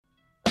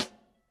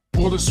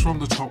Orders from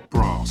the top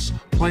brass.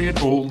 Play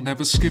it all,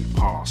 never skip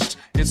past.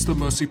 It's the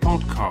Mercy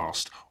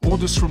Podcast.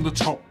 Orders from the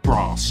top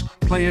brass.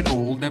 Play it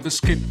all, never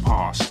skip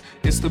past.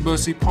 It's the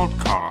Mercy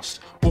Podcast.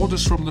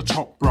 Orders from the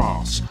top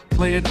brass.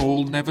 Play it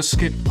all, never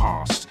skip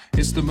past.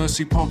 It's the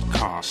Mercy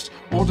Podcast.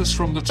 Orders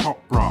from the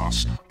top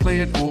brass. Play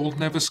it all,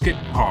 never skip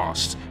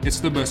past. It's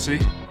the Mercy.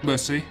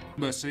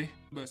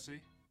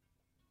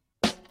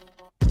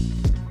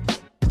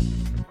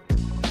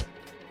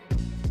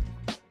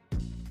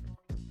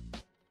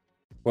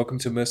 Welcome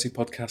to Mercy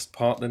Podcast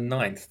Part the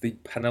 9th, the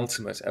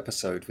penultimate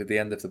episode, with the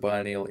end of the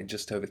biennial in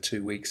just over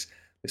 2 weeks.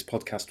 This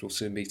podcast will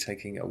soon be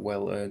taking a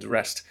well-earned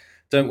rest.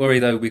 Don't worry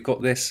though, we've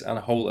got this and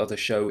a whole other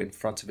show in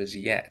front of us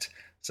yet.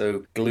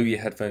 So glue your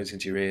headphones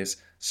into your ears,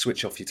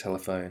 switch off your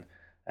telephone,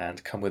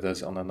 and come with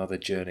us on another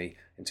journey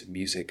into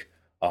music,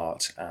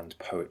 art and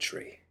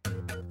poetry.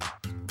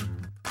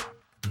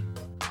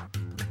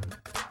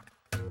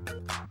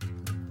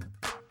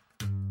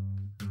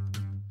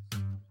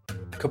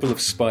 Couple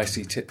of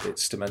spicy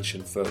tidbits to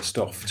mention first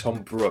off.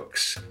 Tom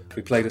Brooks,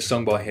 we played a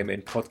song by him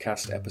in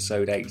podcast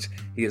episode 8.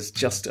 He has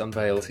just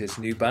unveiled his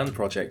new band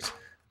project,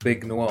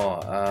 Big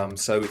Noir.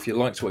 So if you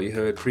liked what you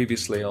heard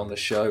previously on the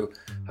show,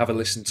 have a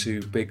listen to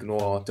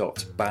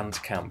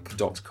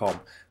bignoir.bandcamp.com.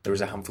 There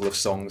is a handful of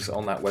songs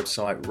on that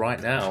website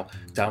right now,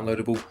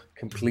 downloadable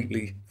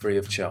completely free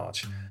of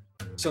charge.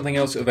 Something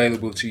else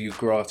available to you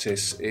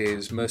gratis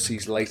is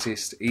Mercy's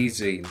latest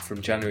e-zine.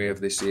 From January of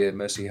this year,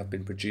 Mercy have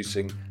been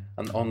producing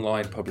an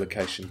online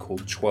publication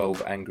called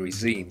 12 Angry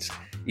Zines,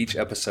 each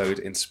episode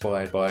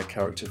inspired by a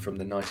character from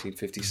the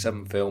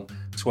 1957 film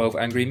 12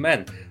 Angry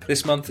Men.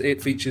 This month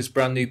it features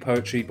brand new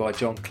poetry by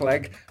John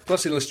Clegg,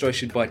 plus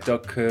illustration by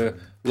Doug Kerr,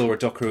 Laura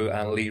Dockerow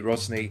and Lee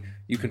Rosny.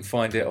 You can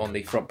find it on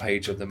the front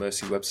page of the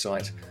Mercy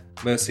website,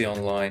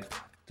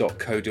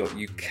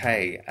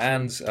 mercyonline.co.uk.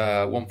 And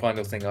one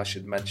final thing I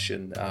should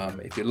mention,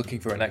 if you're looking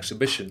for an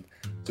exhibition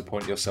to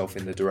point yourself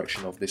in the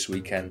direction of this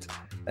weekend,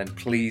 then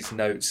please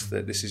note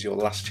that this is your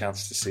last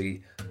chance to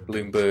see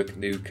Bloomberg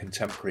New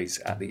Contemporaries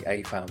at the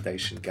A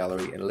Foundation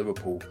Gallery in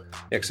Liverpool.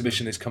 The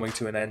exhibition is coming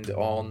to an end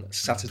on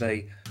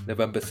Saturday,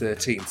 November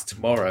 13th,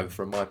 tomorrow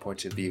from my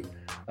point of view.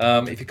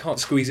 If you can't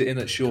squeeze it in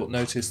at short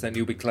notice, then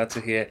you'll be glad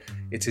to hear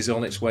it is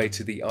on its way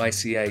to the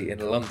ICA in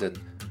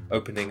London,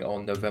 opening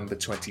on November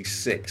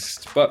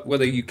 26th. But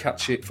whether you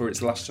catch it for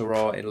its last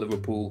hurrah in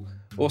Liverpool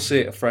or see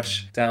it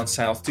afresh down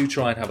south, do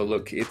try and have a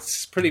look.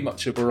 It's pretty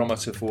much a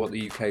barometer for what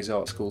the UK's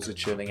art schools are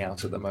churning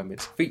out at the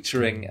moment,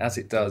 featuring, as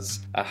it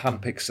does, a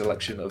hand-picked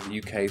selection of the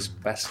UK's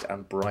best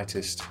and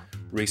brightest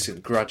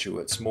recent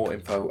graduates. More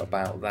info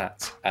about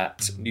that at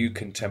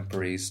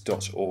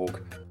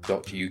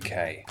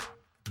newcontemporaries.org.uk.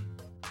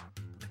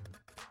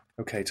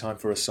 Okay, time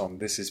for a song.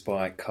 This is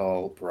by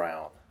Carl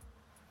Brown.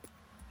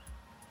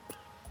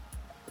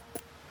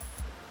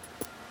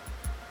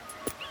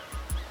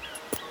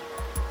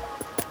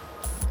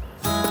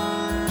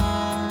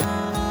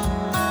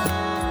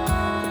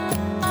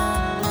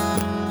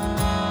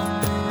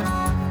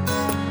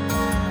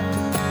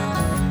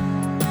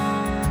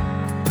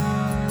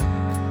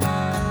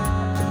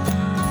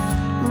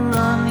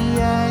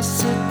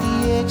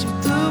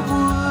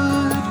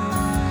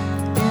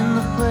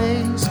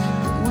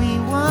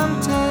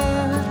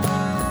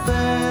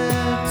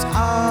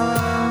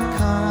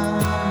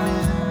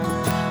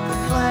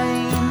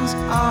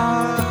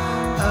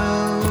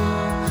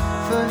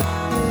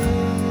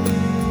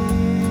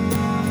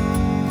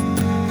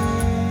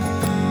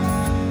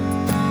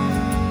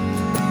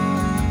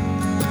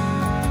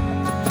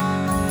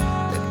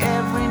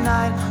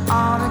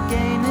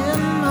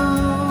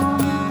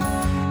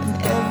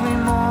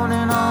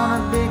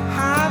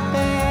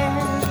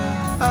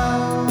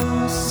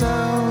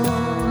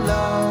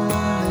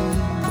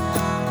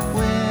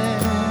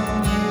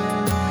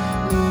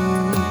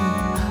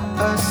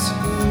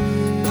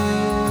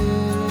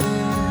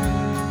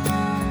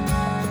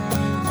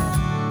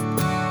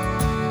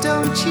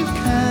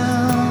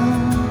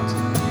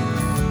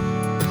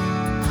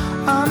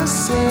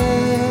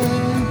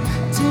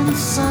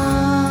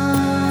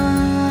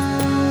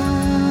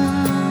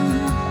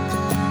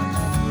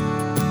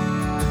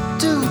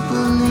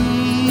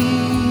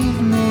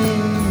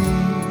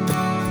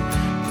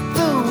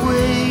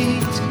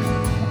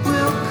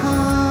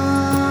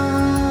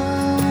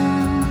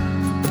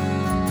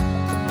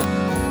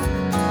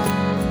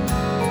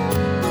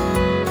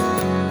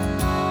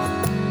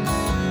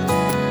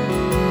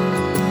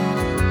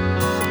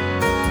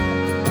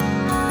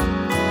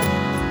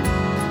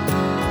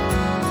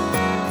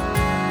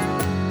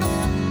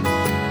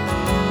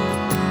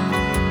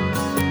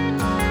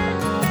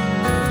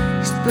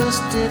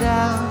 Busted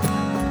out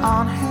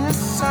on his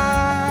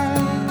side.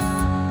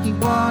 He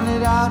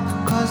wanted out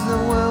cause the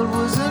world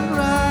wasn't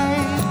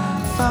right.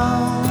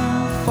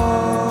 Phone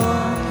for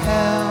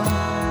help.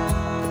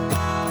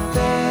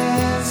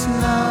 There's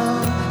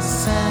no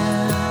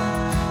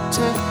sound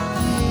to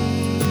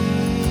hear.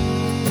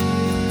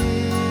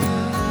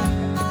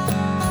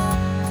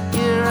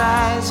 Your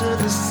eyes are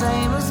the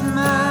same as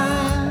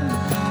mine.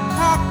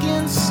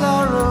 Packing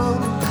sorrow,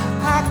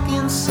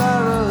 packing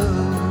sorrow.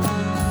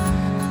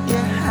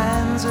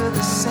 hands are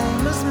the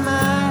same as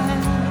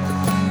mine.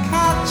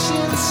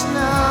 Catching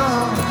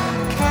snow,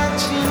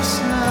 catching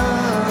snow.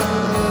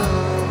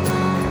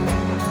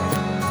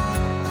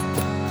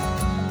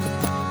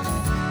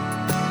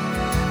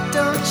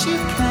 Don't you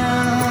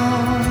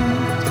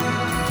count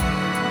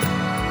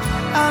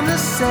on the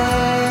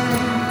setting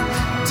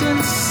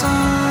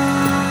sun.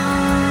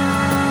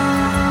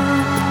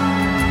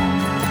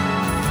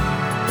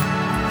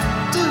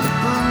 Do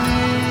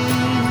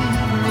believe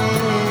me,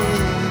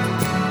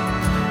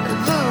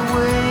 the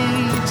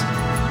wait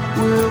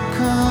will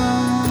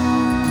come.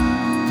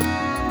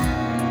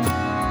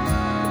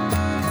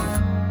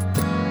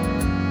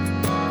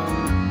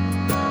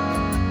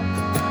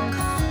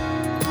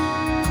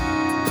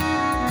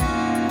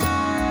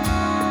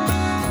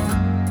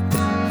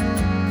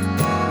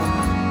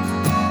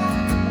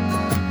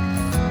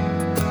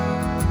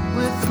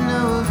 With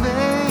no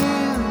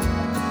avail,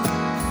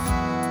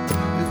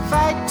 we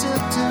fight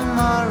till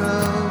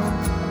tomorrow.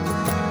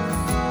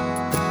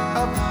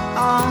 Up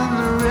on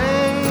the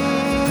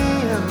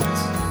rails,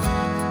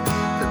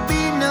 there'll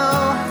be no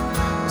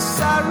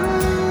sorrow,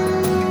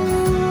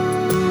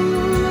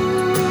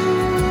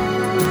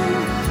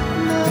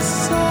 no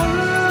sorrow.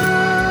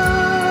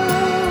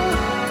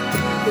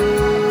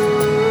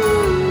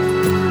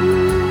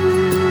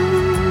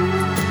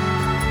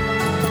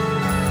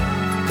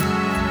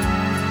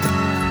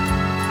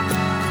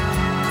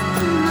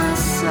 No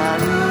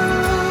sorrow,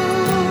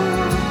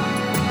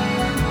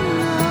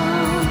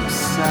 no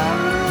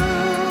sorrow.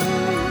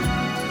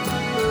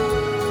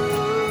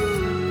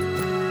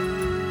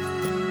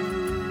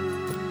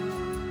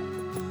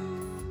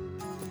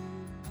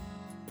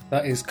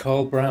 That is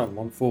Carl Brown,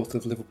 1/4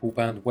 of Liverpool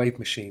band Wave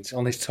Machines,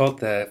 on his Todd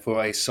there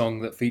for a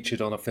song that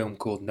featured on a film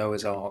called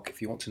Noah's Ark. If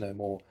you want to know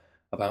more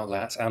about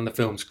that and the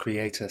film's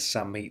creator,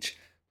 Sam Meach,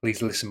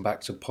 please listen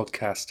back to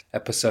podcast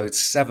episode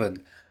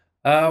 7.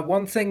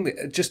 One thing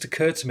that just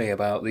occurred to me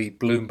about the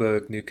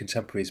Bloomberg New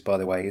Contemporaries, by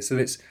the way, is that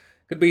it's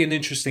going to be an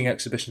interesting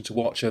exhibition to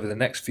watch over the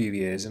next few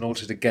years in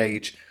order to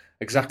gauge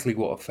exactly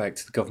what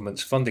effect the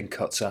government's funding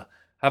cuts are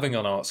having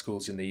on art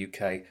schools in the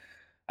UK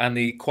and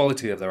the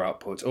quality of their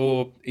output,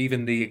 or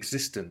even the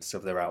existence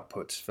of their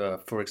output.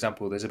 For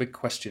example, there's a big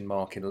question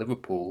mark in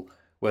Liverpool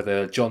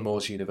whether John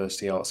Moores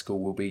University Art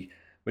School will be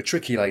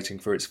matriculating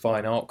for its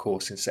fine art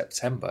course in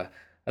September,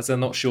 as they're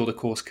not sure the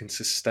course can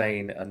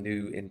sustain a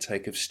new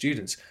intake of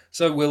students.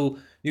 So will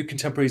New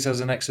Contemporaries as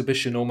an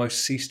exhibition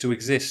almost cease to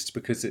exist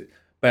because it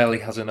barely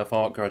has enough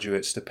art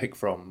graduates to pick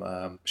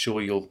from?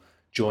 Sure you'll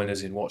join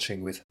us in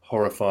watching with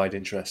horrified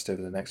interest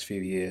over the next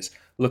few years.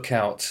 Look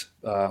out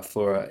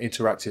for an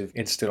interactive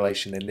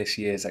installation in this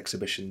year's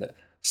exhibition that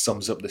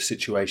sums up the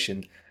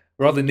situation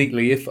rather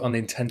neatly, if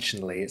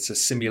unintentionally. It's a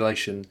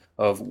simulation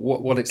of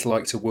what it's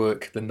like to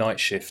work the night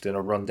shift in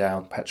a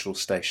rundown petrol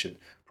station.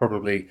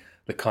 Probably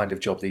the kind of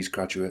job these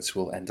graduates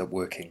will end up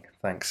working.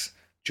 Thanks,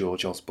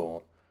 George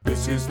Osborne.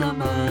 This is the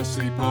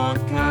Mercy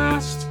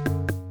Podcast.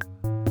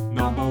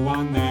 Number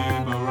one,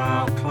 never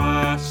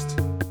outclassed.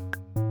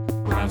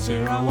 Ground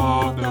zero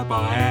of the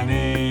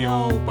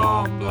biennial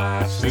bomb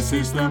blast. This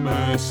is the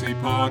Mercy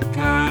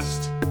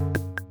Podcast.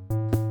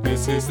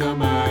 This is the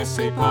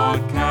Mercy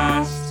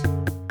Podcast.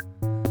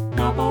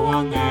 Number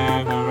one,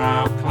 never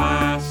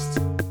outclassed.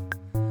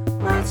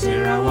 Ground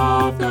zero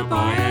of the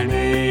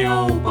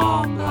biennial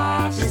bomb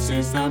blast. This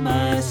is the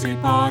Mercy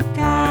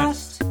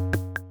Podcast.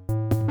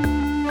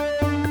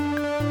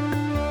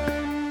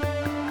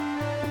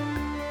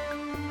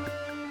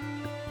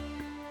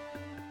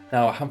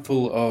 Now, a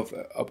handful of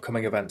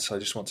upcoming events I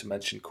just want to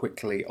mention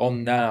quickly.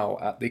 On now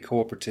at the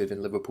Cooperative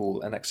in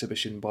Liverpool, an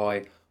exhibition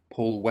by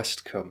Paul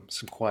Westcombe,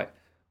 some quite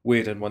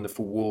weird and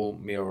wonderful wall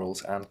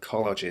murals and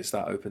collages.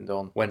 That opened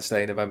on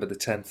Wednesday, November the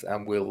 10th,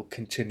 and will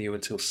continue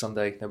until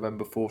Sunday,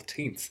 November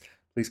 14th.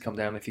 Please come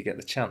down if you get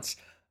the chance.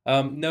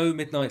 No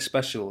midnight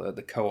special at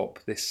the Co-op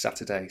this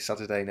Saturday,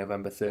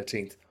 November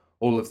 13th.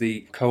 All of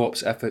the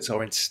Co-op's efforts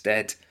are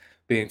instead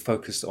being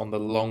focused on the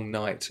long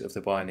night of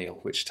the biennial,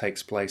 which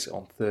takes place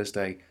on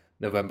Thursday,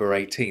 November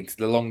 18th.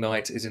 The long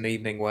night is an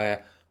evening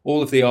where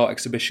all of the art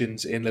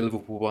exhibitions in the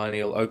Liverpool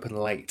Biennial open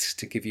late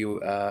to give you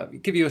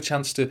a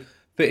chance to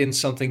fit in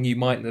something you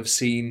mightn't have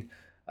seen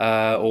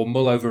or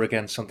mull over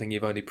again something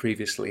you've only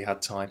previously had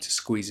time to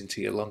squeeze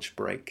into your lunch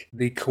break.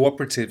 The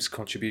Cooperative's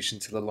contribution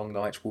to the long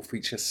night will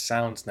feature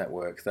Sound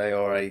Network. They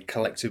are a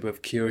collective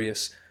of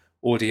curious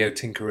audio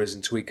tinkerers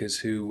and tweakers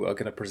who are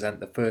going to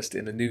present the first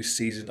in a new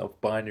season of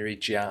Binary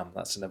Jam.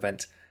 That's an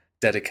event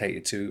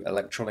dedicated to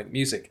electronic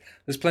music.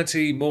 There's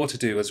plenty more to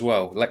do as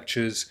well.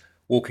 Lectures,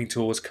 walking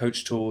tours,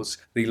 coach tours.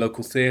 The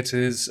local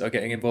theatres are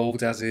getting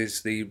involved, as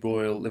is the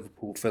Royal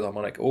Liverpool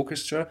Philharmonic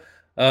Orchestra.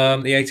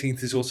 The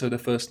 18th is also the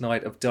first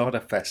night of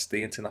Dada Fest,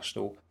 the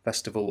International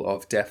Festival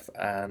of Deaf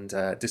and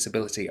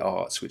Disability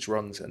Arts, which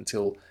runs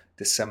until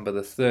December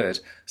the 3rd.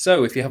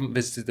 So if you haven't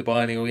visited the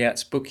Biennial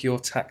yet, book your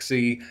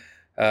taxi,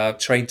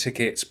 train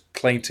tickets,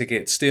 plane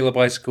tickets, steal a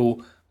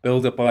bicycle,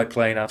 build a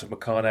biplane out of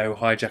Meccano,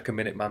 hijack a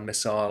Minuteman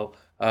missile,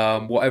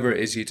 whatever it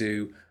is you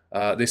do,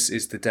 this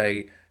is the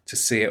day to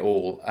see it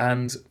all.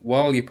 And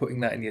while you're putting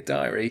that in your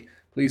diary,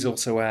 please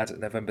also add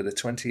November the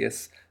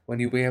 20th, when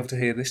you'll be able to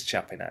hear this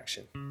chap in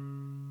action.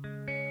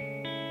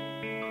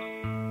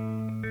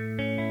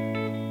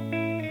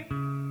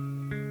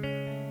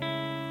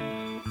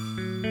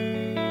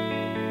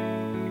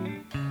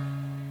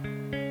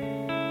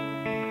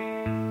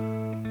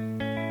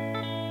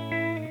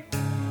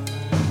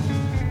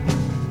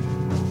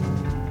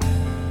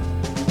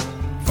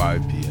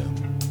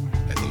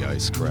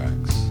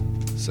 Cracks,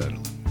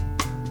 settling.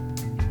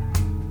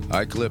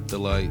 I clip the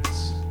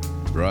lights,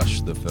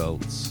 brush the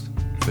felts,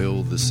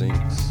 fill the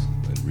sinks,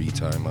 and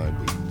retie my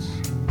boots.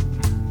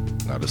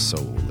 Not a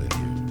soul in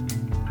here.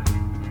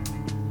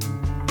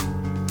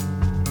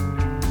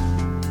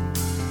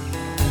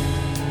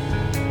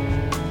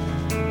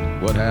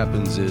 What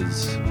happens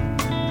is,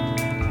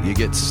 you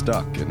get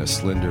stuck in a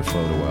slender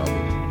photo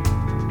album.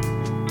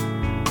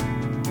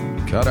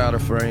 Cut out a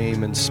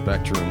frame and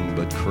spectrum,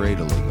 but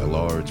cradling a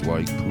large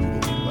white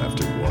poodle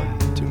after one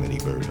too many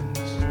burdens.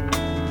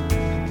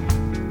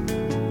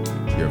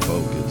 Your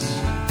focus,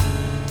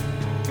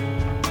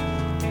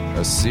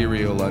 a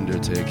serial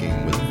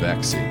undertaking with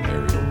vexing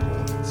aerial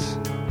points.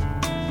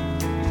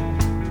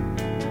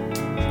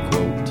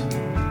 Quote,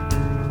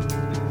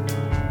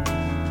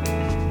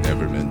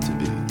 never meant to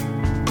be.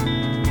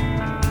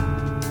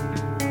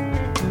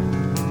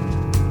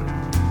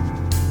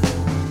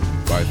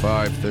 By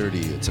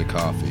 5:30, it's a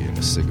coffee and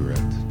a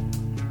cigarette.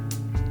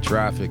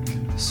 Traffic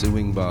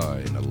suing by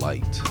in a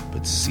light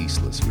but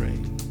ceaseless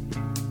rain.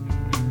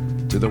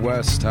 To the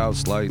west,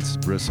 house lights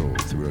bristle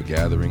through a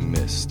gathering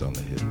mist on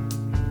the hill,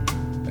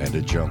 and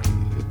a junkie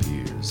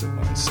appears at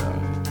my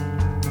side.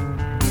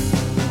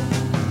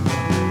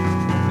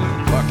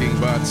 Plucking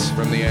butts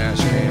from the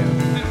ash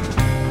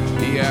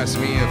can, he asks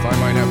me if I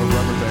might have a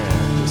rubber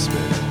band to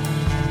spin.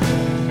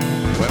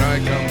 When I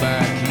come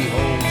back, he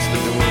holds the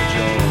door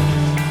ajar,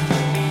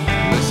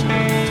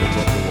 listening to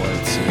what the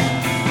white sing.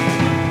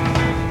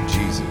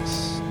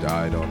 Jesus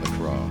died on the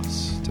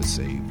cross to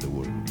save the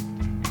world.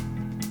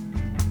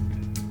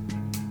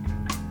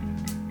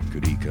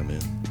 Could he come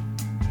in?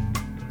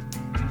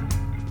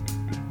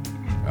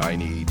 I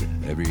need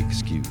every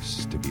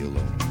excuse to be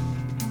alone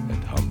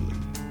and humbly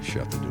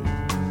shut the door.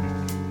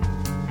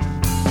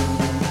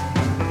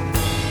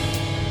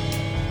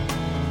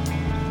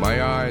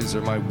 My eyes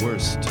are my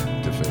worst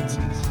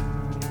defenses,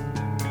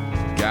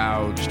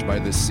 gouged by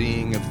the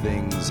seeing of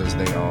things as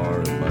they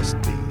are and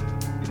must be.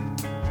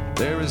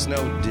 There is no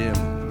dim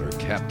or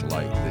kept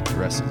light that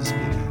dresses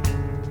pity.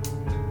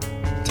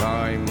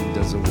 Time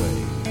does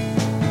away.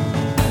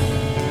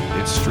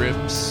 It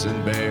strips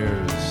and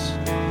bears,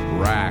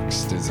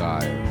 racks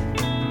desire,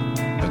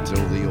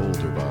 until the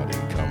older body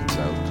comes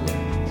out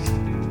cleansed.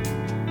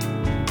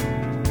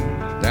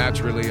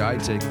 Naturally, I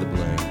take the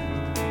blame.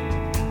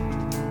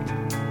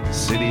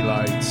 City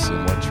lights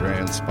and what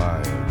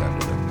transpired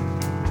under them.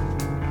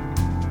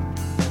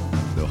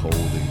 The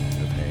holding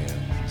of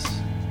hands.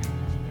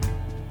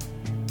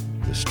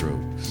 The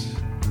strokes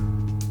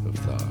of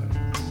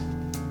thighs.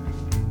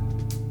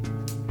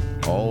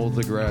 All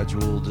the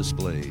gradual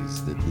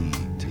displays that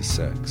lead to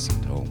sex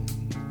and home.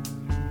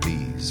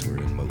 These were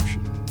in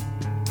motion,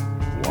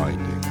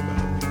 winding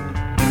about me.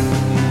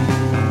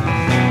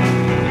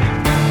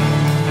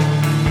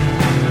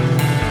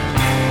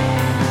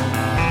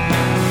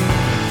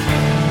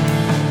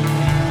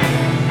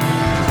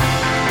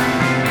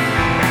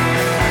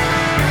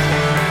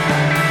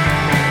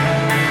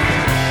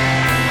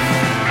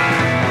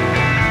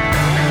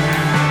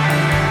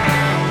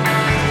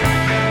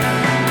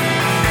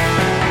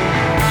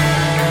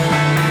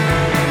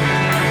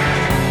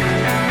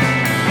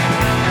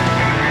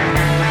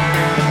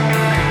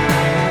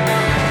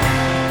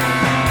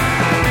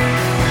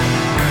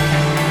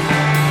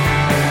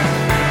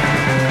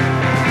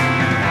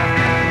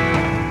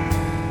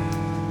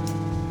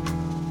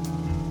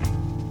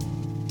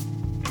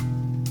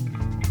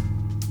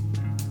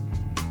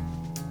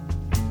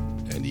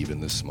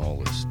 The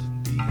smallest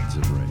beads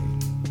of rain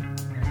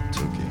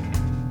took in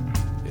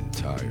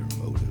entire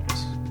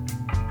motives.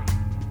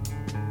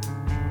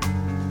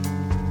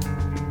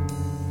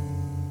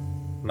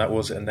 And that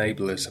was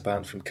Enablers, a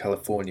band from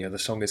California. The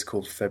song is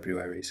called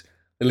Februaries.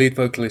 The lead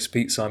vocalist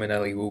Pete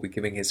Simonelli will be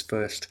giving his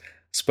first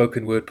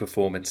spoken word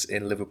performance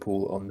in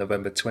Liverpool on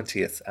November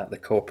 20th at the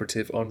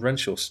Cooperative on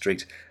Renshaw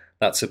Street.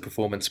 That's a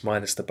performance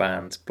minus the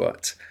band,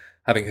 but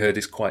having heard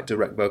his quite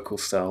direct vocal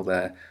style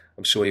there,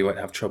 I'm sure you won't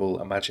have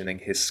trouble imagining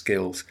his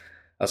skills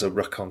as a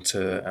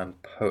raconteur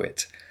and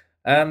poet.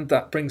 And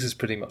that brings us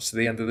pretty much to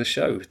the end of the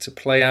show. To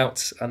play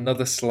out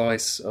another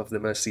slice of the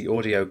Mercy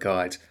audio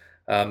guide,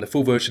 the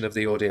full version of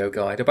the audio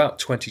guide, about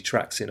 20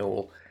 tracks in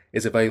all,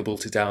 is available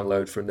to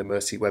download from the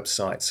Mercy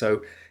website.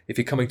 So if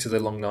you're coming to the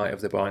long night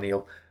of the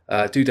biennial,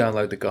 do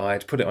download the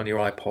guide, put it on your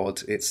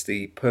iPod. It's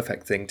the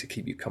perfect thing to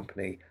keep you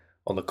company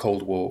on the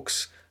cold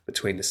walks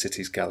between the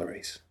city's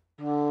galleries.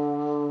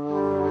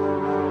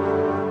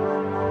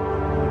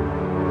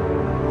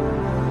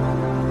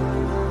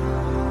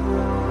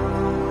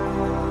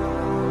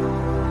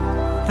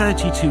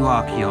 32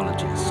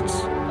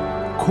 archaeologists,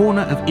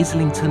 corner of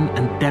Islington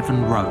and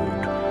Devon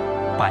Road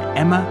by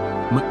Emma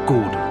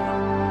McGordon.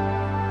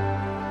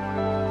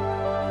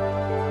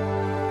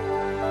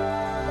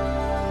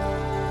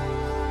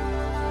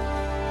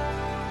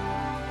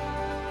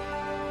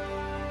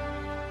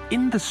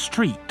 In the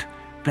street,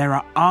 there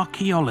are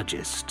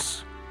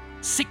archaeologists.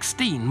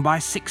 16 by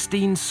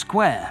 16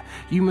 square.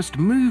 You must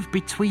move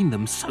between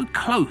them so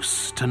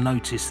close to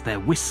notice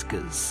their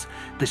whiskers,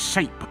 the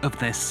shape of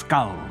their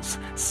skulls,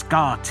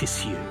 scar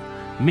tissue,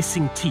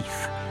 missing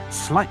teeth,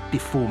 slight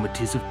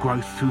deformities of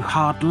growth through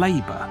hard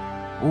labour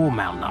or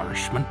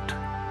malnourishment.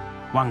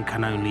 One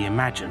can only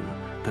imagine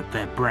that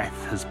their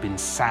breath has been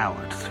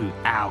soured through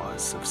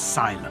hours of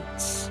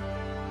silence,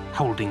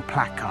 holding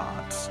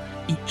placards,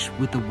 each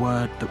with a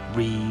word that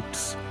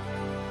reads,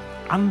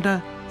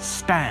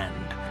 "Understand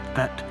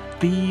that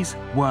these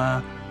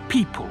were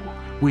people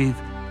with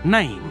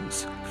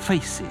names,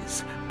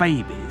 faces,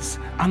 babies.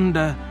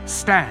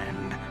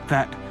 Understand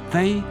that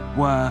they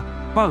were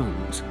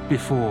bones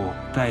before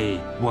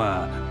they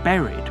were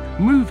buried,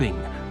 moving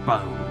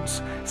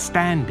bones,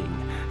 standing,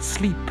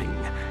 sleeping,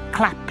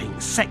 clapping,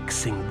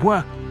 sexing,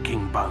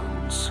 working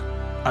bones.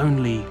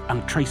 Only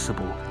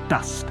untraceable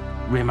dust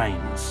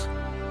remains.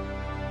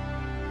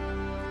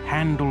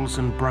 Handles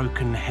and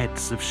broken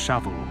heads of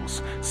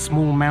shovels,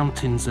 small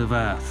mountains of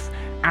earth,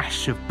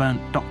 ash of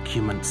burnt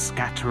documents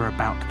scatter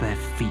about their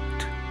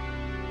feet.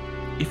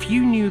 If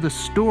you knew the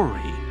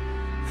story,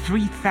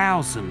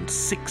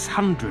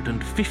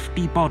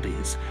 3,650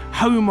 bodies,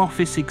 Home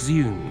Office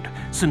exhumed,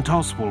 St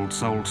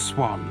Oswald's Old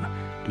Swan,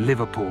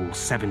 Liverpool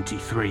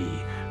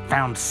 73,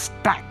 found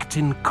stacked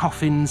in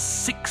coffins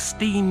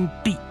 16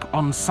 deep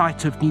on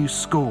site of new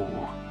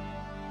school.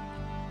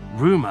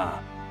 Rumour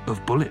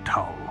of bullet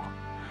hole.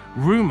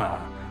 Rumour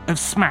of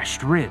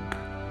smashed rib.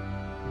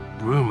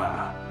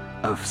 Rumour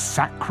of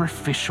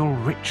sacrificial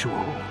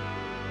ritual.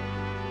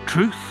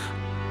 Truth,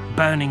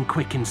 burning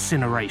quick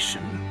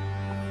incineration.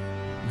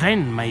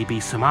 Then maybe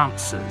some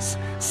answers,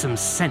 some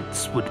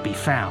sense would be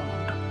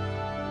found.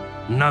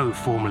 No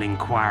formal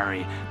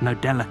inquiry, no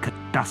delicate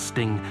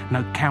dusting,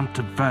 no count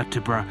of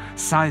vertebra,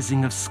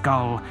 sizing of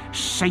skull,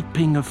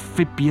 shaping of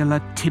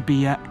fibula,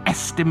 tibia,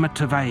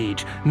 estimate of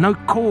age, no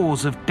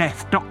cause of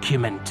death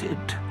documented.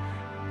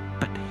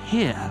 But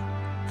here,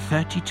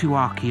 32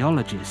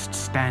 archaeologists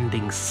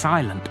standing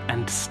silent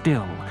and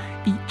still,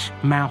 each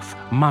mouth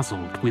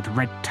muzzled with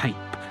red tape,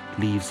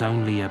 leaves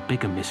only a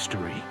bigger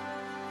mystery.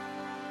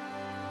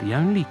 The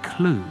only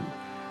clue,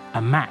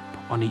 a map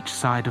on each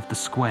side of the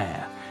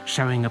square,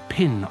 showing a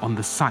pin on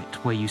the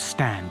site where you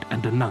stand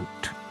and a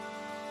note.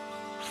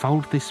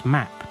 Fold this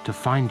map to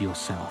find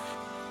yourself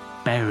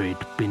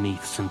buried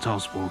beneath St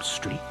Oswald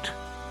Street,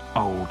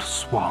 Old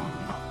Swan.